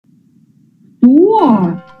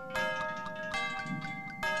Что?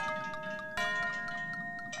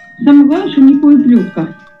 Самое главное, что никакой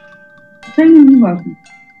плетка. Остальное не важно.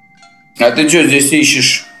 А ты что, здесь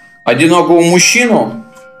ищешь одинокого мужчину?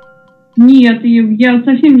 Нет, я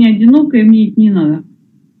совсем не одинокая, мне это не надо.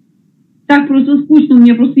 Так просто скучно, у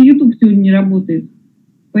меня просто YouTube сегодня не работает.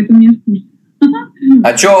 Поэтому мне скучно.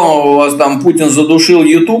 А что, у вас там Путин задушил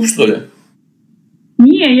YouTube, что ли?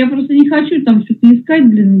 Не, я просто не хочу там что-то искать,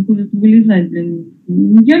 блин, куда-то вылезать, блин.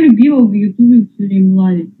 Я любила в YouTube все время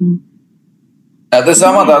лазить. А ты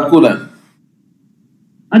сама-то откуда?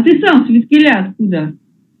 А ты сам с Вискеля откуда?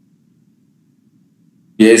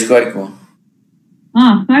 Я из Харькова.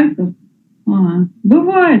 А, Харьков? А,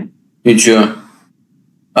 бывает. И чё?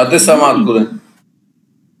 А ты сама откуда?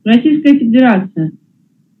 Российская Федерация.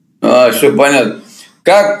 А, все понятно.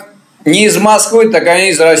 Как не из Москвы, так они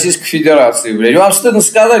из Российской Федерации, блядь. Вам стыдно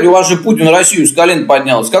сказать, у вас же Путин Россию с колен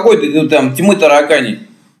поднял. С какой ты там тьмы таракани?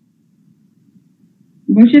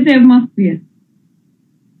 Вообще-то я в Москве.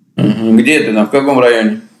 Где ты там, в каком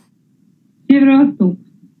районе? Северо-восток.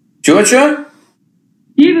 Чего?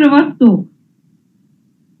 Северо-восток.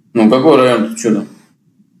 Ну, какой район, что там?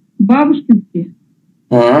 Бабушкинский.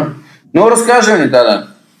 Ага. Ну, расскажи мне тогда.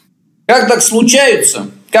 Как так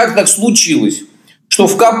случается, как так случилось, что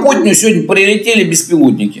в Капотню сегодня прилетели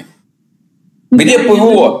беспилотники? Где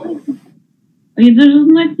ПВО? Я даже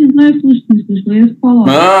знать не знаю, слышать не слышала. Я спала.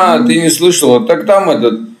 А, ты не слышала? Так там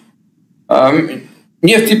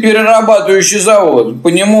нефтеперерабатывающий завод. По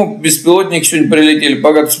нему беспилотники сегодня прилетели,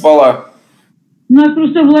 пока ты спала. У нас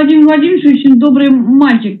просто Владимир Владимирович очень добрый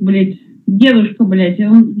мальчик, блядь. Дедушка, блядь.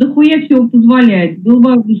 Он дохуя всего позволяет. Был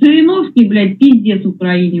бы Жириновский, блядь, пиздец в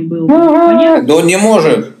Украине был. Да он не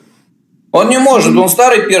может. Он не может. Он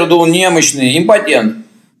старый пердун, немощный, импотент.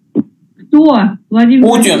 Кто? Владимир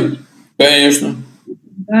Путин. Владимирович? Конечно.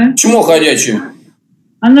 Да? Чмо ходячий.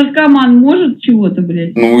 А наркоман может чего-то,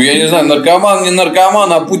 блядь? Ну, я не знаю, наркоман, не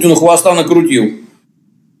наркоман, а Путину хвоста накрутил.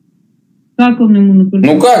 Как он ему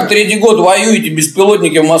накрутил? Ну как, третий год воюете,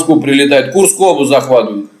 беспилотники в Москву прилетают, Курскую область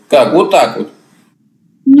захватывают. Как, вот так вот?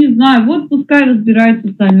 Не знаю, вот пускай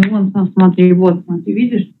разбираются сами. Вон, сам смотри, вот, смотри,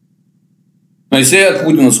 видишь? Ну и сидят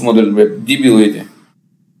Путина смотрят, блядь, дебилы эти.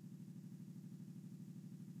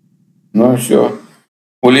 Ну все,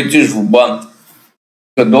 улетишь в бан.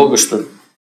 Долго, что ли?